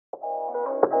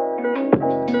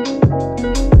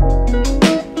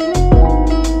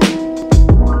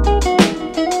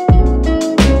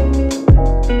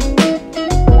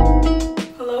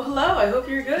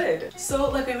So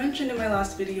like I mentioned in my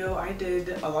last video, I did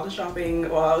a lot of shopping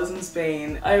while I was in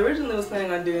Spain. I originally was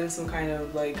planning on doing some kind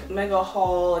of like mega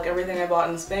haul, like everything I bought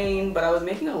in Spain, but I was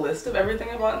making a list of everything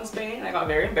I bought in Spain and I got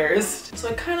very embarrassed. So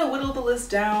I kind of whittled the list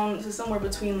down to somewhere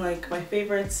between like my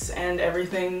favorites and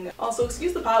everything. Also,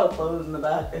 excuse the pile of clothes in the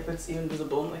back if it's even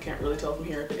visible. I can't really tell from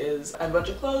here if it is. I have a bunch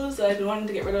of clothes that I've been wanting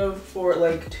to get rid of for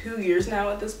like 2 years now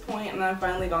at this point, and I've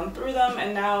finally gone through them,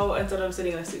 and now instead of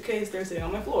sitting in a suitcase, they're sitting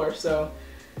on my floor. So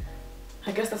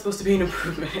I guess that's supposed to be an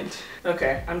improvement.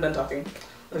 Okay, I'm done talking.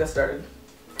 Let's get started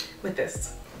with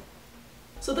this.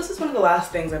 So this is one of the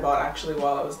last things I bought actually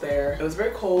while I was there. It was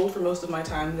very cold for most of my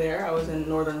time there. I was in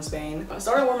northern Spain. I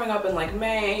started warming up in like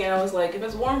May, and I was like, if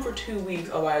it's warm for 2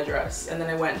 weeks, I'll buy a dress. And then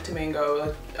I went to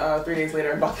Mango like 3 days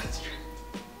later and bought this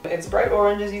dress. It's bright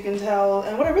orange, as you can tell.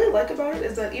 And what I really like about it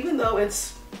is that even though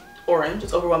it's orange,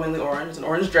 it's overwhelmingly orange, it's an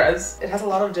orange dress, it has a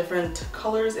lot of different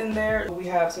colors in there. We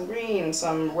have some green,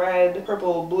 some red,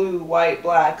 purple, blue, white,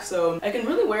 black, so I can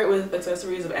really wear it with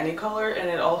accessories of any color and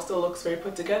it all still looks very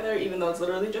put together, even though it's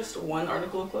literally just one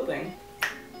article of clothing.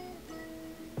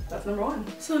 That's number one.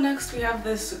 So next we have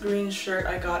this green shirt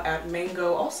I got at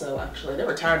Mango also, actually. They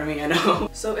were tired of me, I know.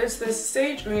 So it's this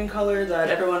sage green color that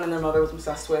everyone and their mother was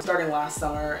obsessed with starting last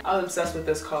summer. I was obsessed with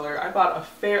this color. I bought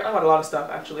a lot of stuff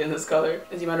actually in this color.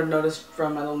 As you might have noticed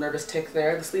from my little nervous tick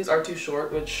there, the sleeves are too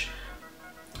short, which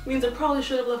means I probably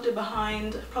should have left it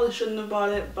behind. Probably shouldn't have bought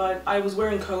it, but I was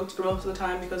wearing coats for most of the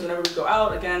time because whenever we'd go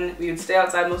out, again, we would stay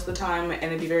outside most of the time and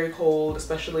it'd be very cold,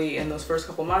 especially in those first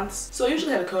couple months. So I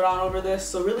usually had a coat on over this,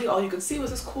 so really all you could see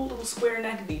was this cool little square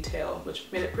neck detail, which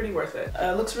made it pretty worth it.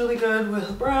 Looks really good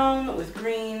with brown, with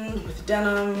green, with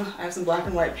denim. I have some black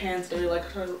and white pants. I really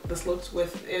like how this looks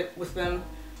with them.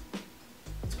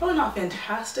 It's probably not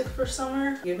fantastic for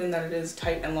summer, given that it is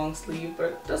tight and long sleeve, but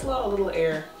it does allow a little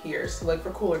air here, so like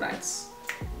for cooler nights,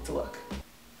 it's a look.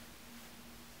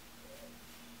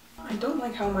 I don't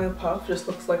like how my puff just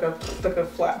looks like a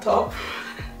flat top.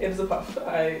 It is a puff.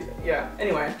 Yeah.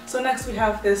 Anyway, so next we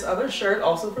have this other shirt,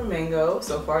 also from Mango.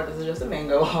 So far, this is just a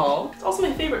Mango haul. It's also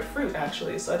my favorite fruit,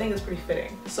 actually, so I think it's pretty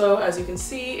fitting. So as you can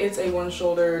see, it's a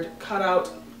one-shouldered cutout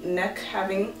neck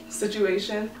having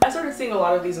situation. I started seeing a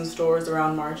lot of these in stores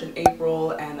around March and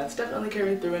April, and that's definitely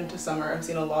carried through into summer. I've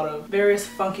seen a lot of various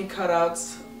funky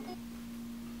cutouts.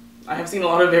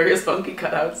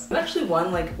 There's actually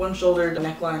one like one-shouldered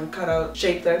neckline cutout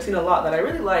shape that I've seen a lot that I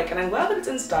really like, and I'm glad that it's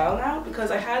in style now because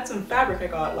I had some fabric I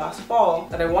got last fall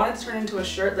that I wanted to turn into a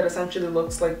shirt that essentially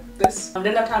looks like this. I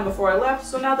didn't have time before I left,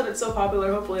 so now that it's so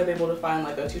popular, hopefully I'll be able to find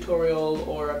like a tutorial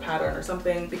or a pattern or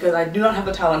something, because I do not have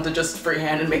the talent to just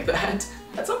freehand and make that.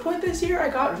 At some point this year I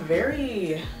got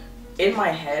very in my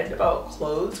head about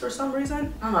clothes for some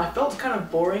reason. I don't know, I felt kind of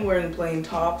boring wearing plain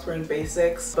tops, wearing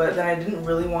basics, but then I didn't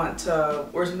really want to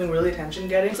wear something really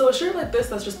attention-getting. So a shirt like this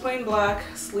that's just plain black,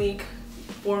 sleek,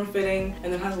 form-fitting,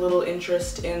 and then has a little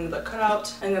interest in the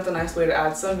cutout, I think that's a nice way to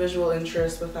add some visual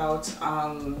interest without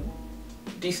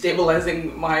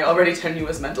destabilizing my already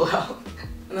tenuous mental health.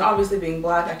 And then obviously being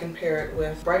black, I can pair it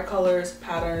with bright colors,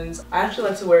 patterns. I actually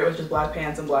like to wear it with just black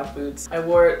pants and black boots. I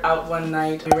wore it out one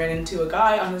night. We ran into a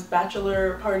guy on his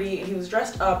bachelor party and he was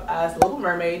dressed up as the Little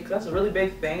Mermaid, because that's a really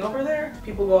big thing over there.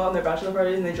 People go out on their bachelor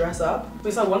parties and they dress up.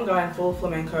 We saw one guy in full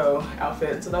flamenco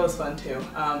outfit, so that was fun too.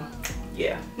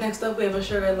 Yeah. Next up we have a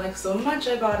shirt I like so much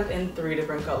I bought it in 3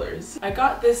 different colors. I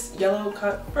got this yellow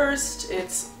cut first.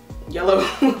 It's yellow.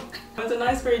 It's a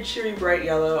nice, very cheery, bright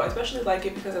yellow. I especially like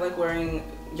it because I like wearing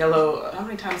yellow. How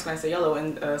many times can I say yellow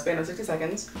in a span of 60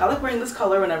 seconds? I like wearing this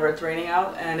color whenever it's raining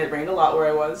out, and it rained a lot where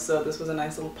I was, so this was a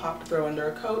nice little pop to throw under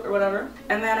a coat or whatever.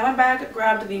 And then I went back,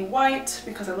 grabbed the white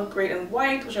because I look great in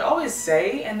white, which I always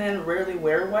say and then rarely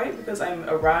wear white because I'm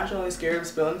irrationally scared of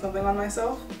spilling something on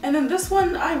myself. And then this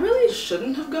one I really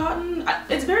shouldn't have gotten.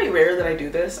 It's very rare that I do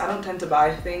this. I don't tend to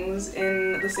buy things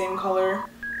in the same color.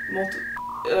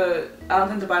 I don't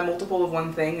tend to buy multiple of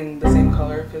one thing in the same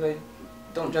color because I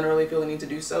don't generally feel the need to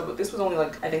do so, but this was only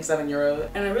like I think €7,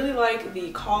 and I really like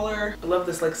the collar. I love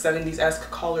this like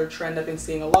 70s-esque collar trend I've been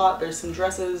seeing a lot. There's some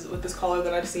dresses with this collar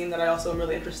that I've seen that I also am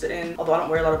really interested in, although I don't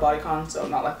wear a lot of bodycon, so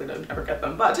I'm not likely to ever get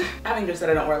them. But having just said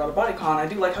I don't wear a lot of bodycon, I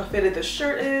do like how fitted this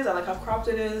shirt is. I like how cropped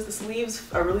it is. The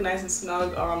sleeves are really nice and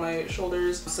snug are on my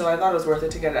shoulders, so I thought it was worth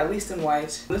it to get it at least in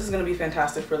white. This is going to be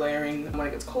fantastic for layering when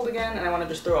it gets cold again, and I want to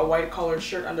just throw a white collared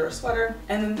shirt under a sweater.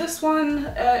 And then this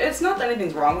one, it's not that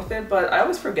anything's wrong with it, but I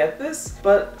always forget this,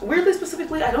 but weirdly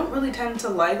specifically, I don't really tend to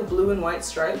like blue and white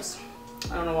stripes.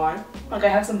 I don't know why. Like I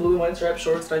have some blue and white striped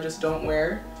shorts that I just don't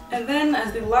wear. And then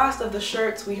as the last of the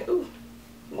shirts we, ooh,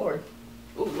 Lord.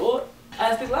 Ooh, Lord.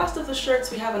 As the last of the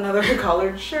shirts we have another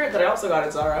collared shirt that I also got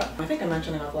at Zara. I think I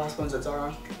mentioned I got the last ones at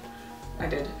Zara. I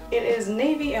did. It is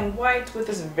navy and white with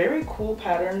this very cool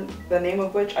pattern, the name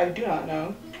of which I do not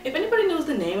know. If anybody knows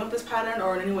the name of this pattern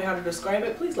or in any way how to describe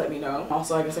it, please let me know.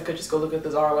 Also, I guess I could just go look at the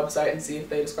Zara website and see if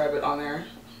they describe it on there.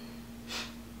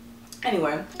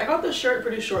 Anyway, I got this shirt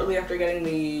pretty shortly after getting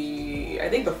I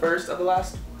think the first of the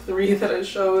last 3 that I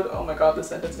showed. Oh my god, this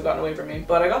sentence has gotten away from me.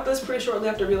 But I got this pretty shortly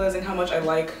after realizing how much I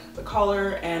like the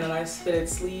collar and a nice fitted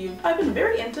sleeve. I've been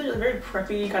very into very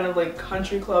preppy, kind of like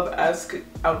country club-esque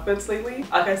outfits lately.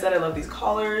 Like I said, I love these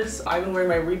collars. I've been wearing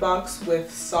my Reeboks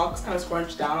with socks kind of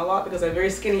scrunched down a lot because I have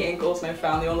very skinny ankles, and I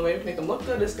found the only way to make them look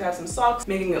good is to have some socks,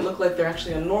 making it look like they're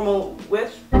actually a normal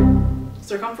width,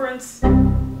 circumference.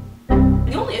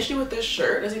 The only issue with this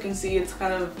shirt, as you can see, it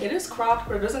is cropped,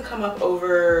 but it doesn't come up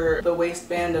over the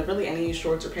waistband of really any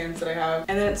shorts or pants that I have.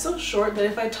 And then it's so short that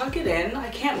if I tuck it in, I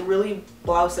can't really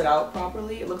blouse it out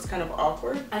properly. It looks kind of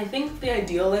awkward. I think the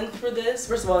ideal length for this,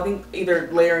 first of all, I think either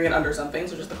layering it under something,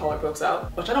 so just the collar pokes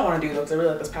out, which I don't want to do though because I really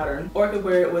like this pattern, or I could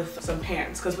wear it with some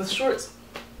pants, because with shorts,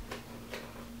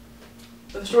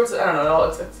 I don't know,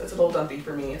 it's a little dumpy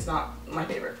for me. It's not my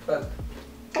favorite, but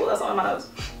oh, that's not on my nose.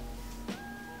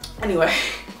 Anyway,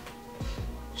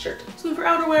 shirt. So for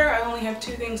outerwear, I only have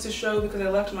 2 things to show because I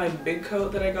left my big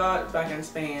coat that I got back in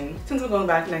Spain. Since I'm going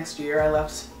back next year, I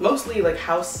left mostly like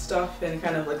house stuff and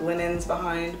kind of like linens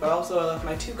behind, but also I left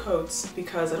my 2 coats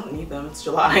because I don't need them, it's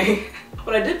July.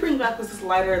 What I did bring back was this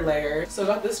lighter layer. So I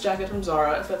got this jacket from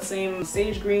Zara. It's that same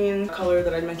sage green color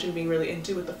that I mentioned being really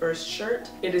into with the first shirt.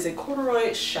 It is a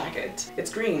corduroy shacket.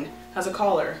 It's green, has a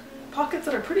collar, pockets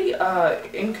that are pretty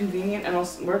inconvenient, and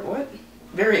also, what?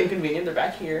 Very inconvenient, they're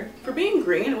back here. For being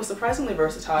green, it was surprisingly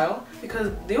versatile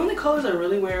because the only colors I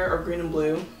really wear are green and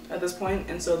blue at this point,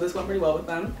 and so this went pretty well with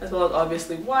them, as well as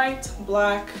obviously white,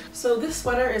 black. So this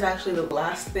sweater is actually the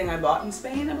last thing I bought in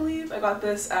Spain, I believe. I got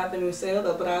this at the Museo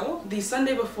del Prado the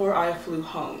Sunday before I flew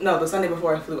home. No, the Sunday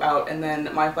before I flew out, and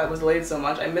then my flight was delayed so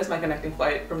much I missed my connecting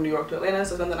flight from New York to Atlanta,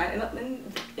 so then the night I ended up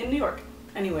in New York.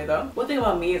 Anyway though, one thing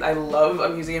about me is I love a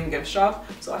museum gift shop,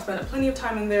 so I spent plenty of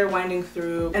time in there winding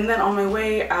through. And then on my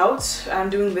way out, I'm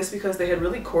doing this because they had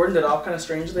really cordoned it off kind of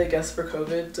strangely, I guess, for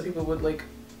COVID, so people would like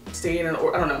stay in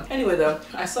or I don't know. Anyway though,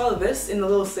 I saw this in the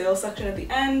little sale section at the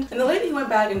end, and the lady who went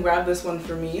back and grabbed this one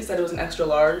for me said it was an extra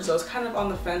large, so I was kind of on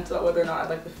the fence about whether or not I'd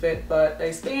like the fit, but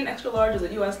a Spain extra large is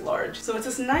a US large. So it's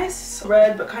this nice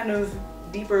red but kind of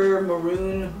deeper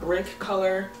maroon brick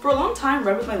color. For a long time,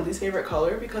 red was my least favorite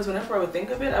color because whenever I would think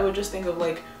of it, I would just think of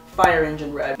like fire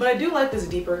engine red. But I do like this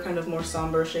deeper, kind of more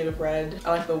somber shade of red. I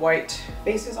like the white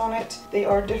faces on it. They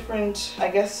are different, I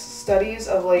guess, studies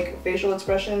of like facial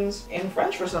expressions in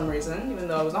French for some reason, even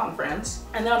though I was not in France.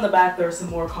 And then on the back, there are some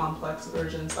more complex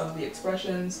versions of the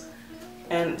expressions.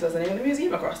 And it says the name of the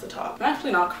museum across the top. I'm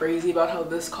actually not crazy about how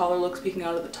this collar looks peeking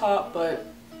out at the top, but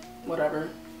whatever,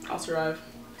 I'll survive.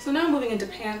 So now moving into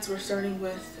pants, we're starting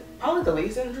with probably the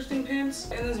least interesting pants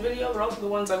in this video, but also the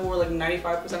ones I wore like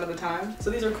 95% of the time.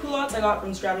 So these are culottes I got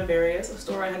from Stradivarius, a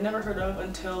store I had never heard of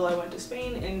until I went to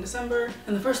Spain in December.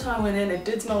 And the first time I went in, it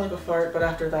did smell like a fart, but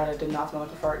after that it did not smell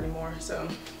like a fart anymore, so.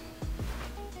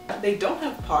 They don't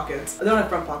have pockets. They don't have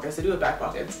front pockets, they do have back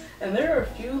pockets. And there are a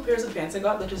few pairs of pants I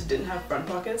got that just didn't have front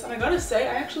pockets. And I gotta say,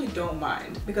 I actually don't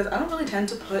mind because I don't really tend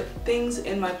to put things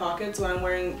in my pockets when I'm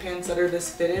wearing pants that are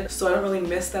this fitted. So I don't really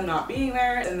miss them not being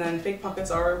there. And then fake pockets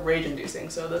are rage inducing,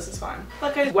 so this is fine.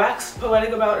 Like I waxed poetic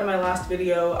about in my last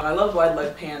video, I love wide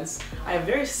leg pants. I have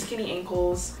very skinny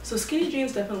ankles. So skinny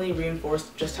jeans definitely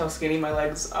reinforced just how skinny my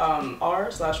legs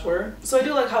are/were. So I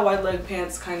do like how wide leg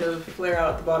pants kind of flare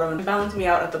out at the bottom and balance me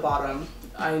out at the bottom.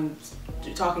 I'm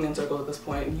talking in circles at this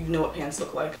point. You know what pants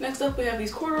look like. Next up we have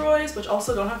these corduroys, which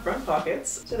also don't have front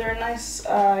pockets. So they're a nice,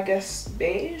 I guess,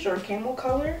 beige or camel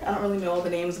color. I don't really know all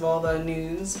the names of all the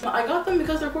news. I got them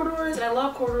because they're corduroys and I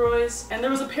love corduroys. And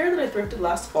there was a pair that I thrifted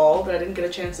last fall that I didn't get a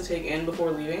chance to take in before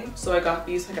leaving. So I got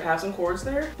these so I could have some cords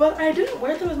there. But I didn't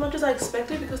wear them as much as I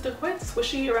expected because they're quite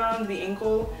swishy around the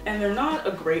ankle and they're not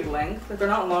a great length. Like they're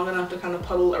not long enough to kind of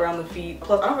puddle around the feet.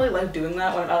 Plus I don't really like doing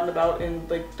that when I'm out and about in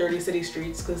like dirty city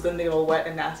streets because then they get all wet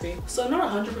and nasty. So I'm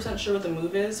not 100% sure what the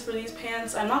move is for these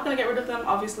pants. I'm not going to get rid of them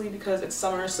obviously because it's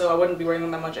summer, so I wouldn't be wearing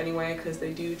them that much anyway because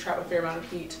they do trap a fair amount of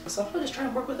heat. So I'll probably just try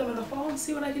and work with them in the fall and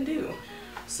see what I can do.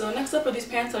 So next up are these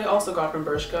pants that I also got from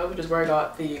Bershka, which is where I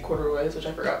got the corduroys, which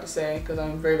I forgot to say because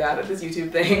I'm very bad at this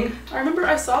YouTube thing. I remember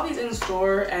I saw these in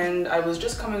store and I was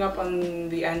just coming up on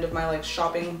the end of my like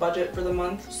shopping budget for the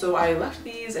month. So I left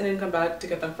these and didn't come back to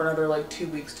get them for another like 2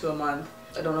 weeks to a month.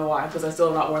 I don't know why, because I still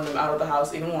have not worn them out of the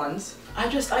house even once. I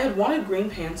had wanted green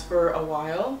pants for a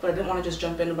while, but I didn't want to just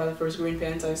jump in and buy the first green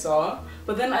pants I saw.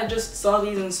 But then I just saw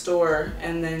these in store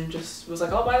and then just was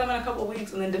like, I'll buy them in a couple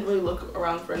weeks, and then didn't really look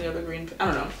around for any other green, I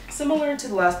don't know. Similar to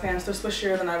the last pants, they're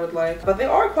swishier than I would like, but they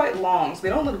are quite long, so they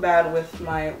don't look bad with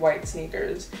my white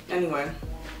sneakers. Anyway.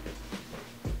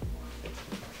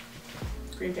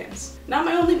 Green pants. Not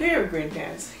my only pair of green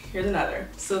pants. Here's another.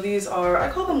 So these are, I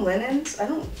call them linens.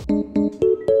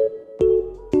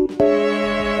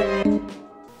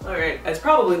 Alright, it's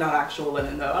probably not actual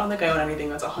linen though. I don't think I own anything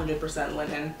that's 100%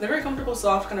 linen. They're very comfortable,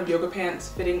 soft, kind of yoga pants,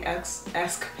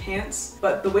 fitting-esque pants,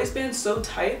 but the waistband's so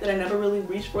tight that I never really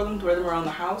reach for them to wear them around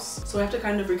the house. So I have to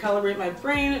kind of recalibrate my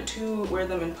brain to wear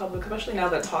them in public, especially now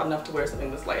that it's hot enough to wear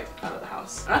something this light out of the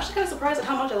house. I'm actually kind of surprised at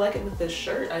how much I like it with this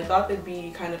shirt. I thought they'd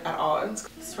be kind of at odds.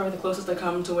 This is probably the closest I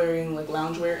come to wearing like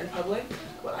loungewear in public,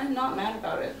 but I'm not mad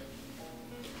about it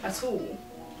at all.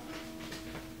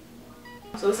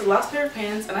 So this is the last pair of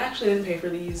pants, and I actually didn't pay for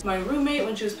these. My roommate,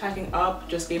 when she was packing up,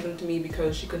 just gave them to me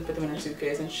because she couldn't fit them in her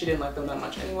suitcase and she didn't like them that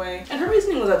much anyway. And her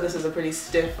reasoning was that this is a pretty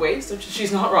stiff waist, which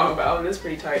she's not wrong about. It is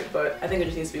pretty tight, but I think it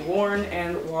just needs to be worn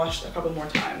and washed a couple more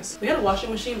times. We had a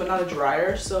washing machine, but not a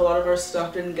dryer, so a lot of our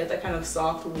stuff didn't get that kind of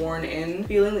soft, worn-in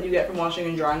feeling that you get from washing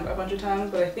and drying a bunch of times.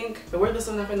 But I think if I wear this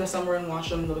enough in the summer and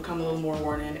wash them, they'll become a little more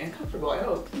worn-in and comfortable, I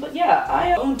hope. But yeah,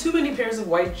 I own too many pairs of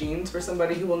white jeans for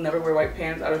somebody who will never wear white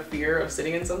pants out of fear of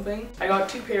sitting in something. I got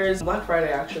 2 pairs Black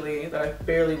Friday actually that I've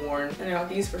barely worn, and I got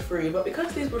these for free, but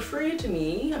because these were free to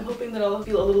me, I'm hoping that I'll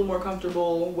feel a little more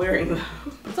comfortable wearing them.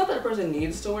 It's not that a person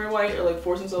needs to wear white or like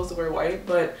force themselves to wear white,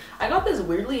 but I got this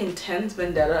weirdly intense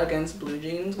vendetta against blue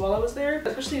jeans while I was there,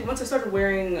 especially once I started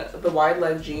wearing the wide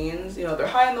leg jeans. You know, they're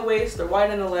high in the waist, they're wide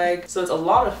in the leg, so it's a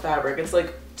lot of fabric. It's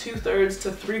like 2/3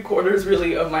 to 3/4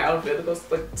 really of my outfit,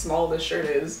 that's like small this shirt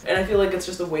is, and I feel like it's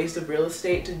just a waste of real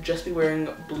estate to just be wearing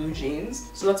blue jeans.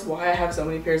 So that's why I have so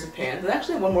many pairs of pants. And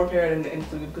actually one more pair I didn't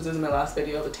include because this is my last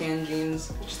video, the tan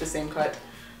jeans, which is the same cut.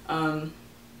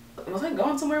 Was I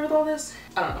going somewhere with all this?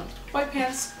 I don't know. White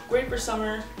pants, great for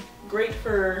summer, great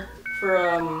for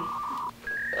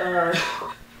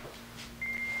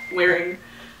wearing.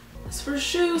 As for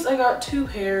shoes, I got 2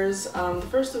 pairs, the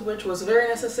first of which was very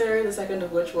necessary, the second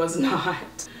of which was not.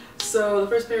 So the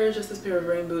first pair is just this pair of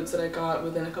rain boots that I got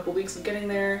within a couple weeks of getting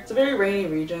there. It's a very rainy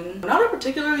region. Not a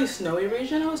particularly snowy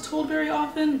region, I was told very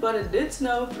often, but it did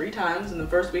snow 3 times in the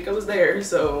first week I was there,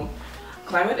 so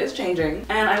climate is changing.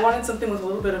 And I wanted something with a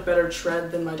little bit of better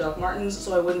tread than my Doc Martens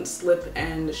so I wouldn't slip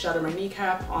and shatter my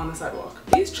kneecap on the sidewalk.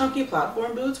 These chunky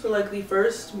platform boots were like the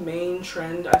first main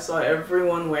trend I saw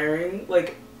everyone wearing,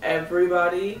 like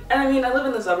everybody. And I mean, I live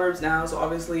in the suburbs now, so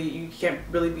obviously you can't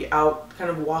really be out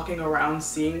kind of walking around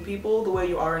seeing people the way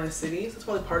you are in a city, so that's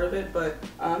probably part of it. But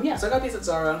yeah, so I got these at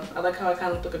Zara. I like how I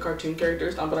kind of look like a cartoon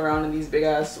character stomping around in these big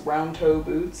ass round toe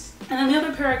boots. And then the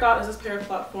other pair I got is this pair of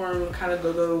platform kind of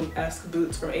go-go-esque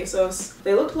boots from ASOS.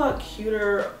 They looked a lot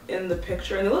cuter in the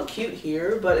picture, and they look cute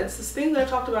here, but it's this thing that I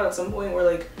talked about at some point where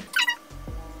like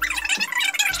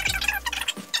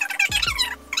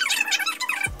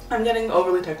I'm getting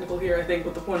overly technical here, I think,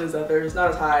 but the point is that they're just not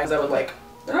as high as I would like.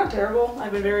 They're not terrible.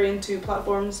 I've been very into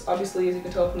platforms, obviously, as you can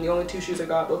tell from the only 2 shoes I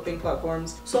got, both being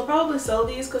platforms. So I'll probably sell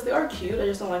these because they are cute, I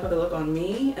just don't like how they look on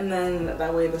me. And then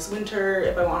that way this winter,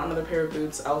 if I want another pair of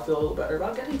boots, I'll feel a little better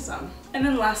about getting some. And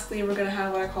then lastly, we're gonna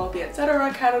have what I call the etc.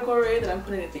 category that I'm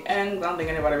putting at the end. I don't think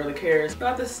anybody really cares. I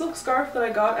got this silk scarf that I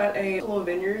got at a little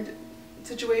vineyard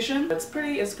situation. It's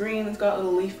pretty, it's green, it's got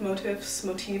little leaf motifs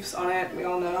on it. We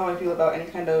all know how I feel about any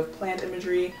kind of plant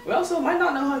imagery. We also might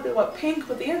not know how I feel about pink,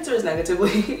 but the answer is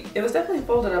negatively. It was definitely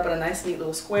folded up in a nice neat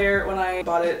little square when I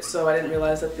bought it, so I didn't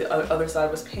realize that the other side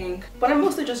was pink. But I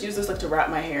mostly just use this like to wrap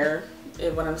my hair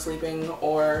when I'm sleeping,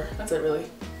 or that's it really.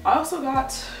 I also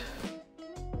got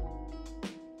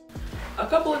a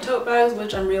couple of tote bags,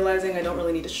 which I'm realizing I don't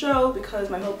really need to show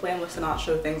because my whole plan was to not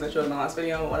show things I showed in the last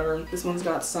video, whatever. This one's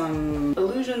got some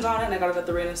illusions on it, and I got it at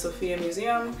the Reina Sofia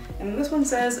Museum. And this one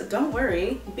says, "Don't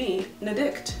worry, be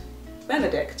Benedict."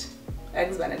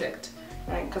 Eggs Benedict.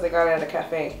 Right, because I got it at a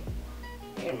cafe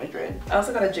in Madrid. I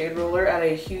also got a jade ruler at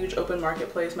a huge open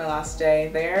marketplace my last day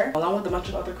there, along with a bunch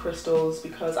of other crystals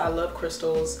because I love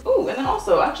crystals. Ooh, and then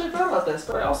also, actually I forgot about this,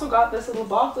 but I also got this little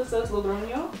box that says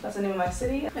Logroño. That's the name of my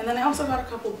city. And then I also got a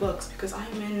couple books because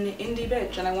I'm an indie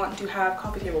bitch and I want to have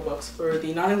coffee table books for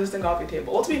the non-existent coffee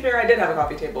table. Well, to be fair, I did have a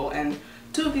coffee table and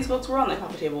 2 of these books were on the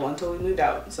coffee table until we moved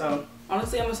out. So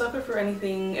honestly, I'm a sucker for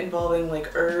anything involving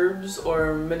like herbs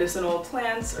or medicinal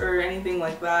plants or anything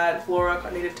like that, flora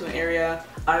native to an area.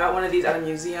 I got one of these at a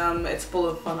museum. It's full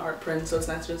of fun art prints, so it's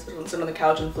nice to just sit on the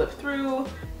couch and flip through.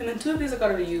 And then 2 of these I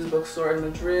got at a used bookstore in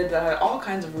Madrid that had all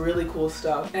kinds of really cool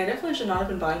stuff. And I definitely should not have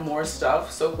been buying more stuff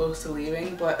so close to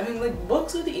leaving, but I mean, like,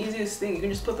 books are the easiest thing. You can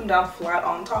just put them down flat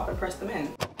on top and press them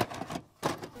in.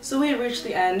 So we have reached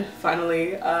the end,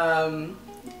 finally.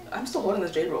 I'm still holding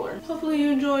this jade roller. Hopefully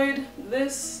you enjoyed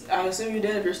this. I assume you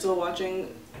did if you're still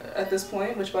watching at this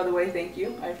point, which by the way, thank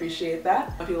you. I appreciate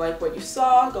that. If you like what you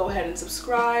saw, go ahead and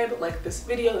subscribe, like this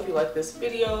video if you like this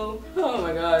video. Oh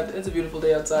my god, it's a beautiful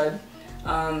day outside.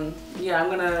 Yeah, I'm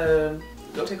gonna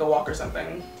go take a walk or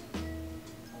something.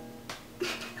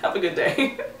 Have a good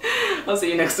day. I'll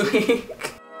see you next week.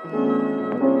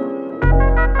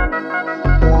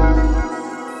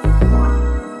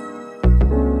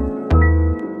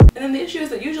 And the issue is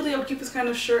that usually I would keep this kind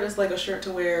of shirt as like a shirt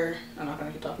to wear. I'm not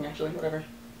gonna keep talking actually, whatever.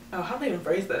 Oh, how do I even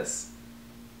phrase this?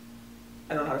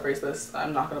 I don't know how to phrase this.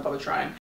 I'm not gonna bother trying.